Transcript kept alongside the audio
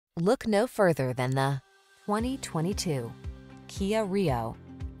Look no further than the 2022 Kia Rio.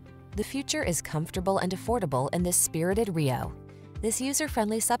 The future is comfortable and affordable in this spirited Rio. This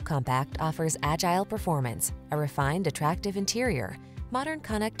user-friendly subcompact offers agile performance, a refined, attractive interior, modern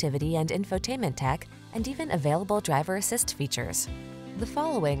connectivity and infotainment tech, and even available driver assist features. The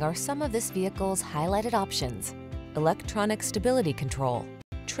following are some of this vehicle's highlighted options: electronic stability control,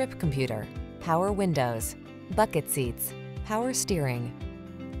 trip computer, power windows, bucket seats, power steering.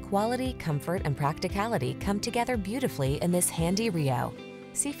 Quality, comfort, and practicality come together beautifully in this handy Rio.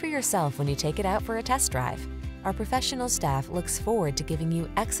 See for yourself when you take it out for a test drive. Our professional staff looks forward to giving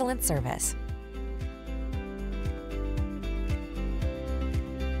you excellent service.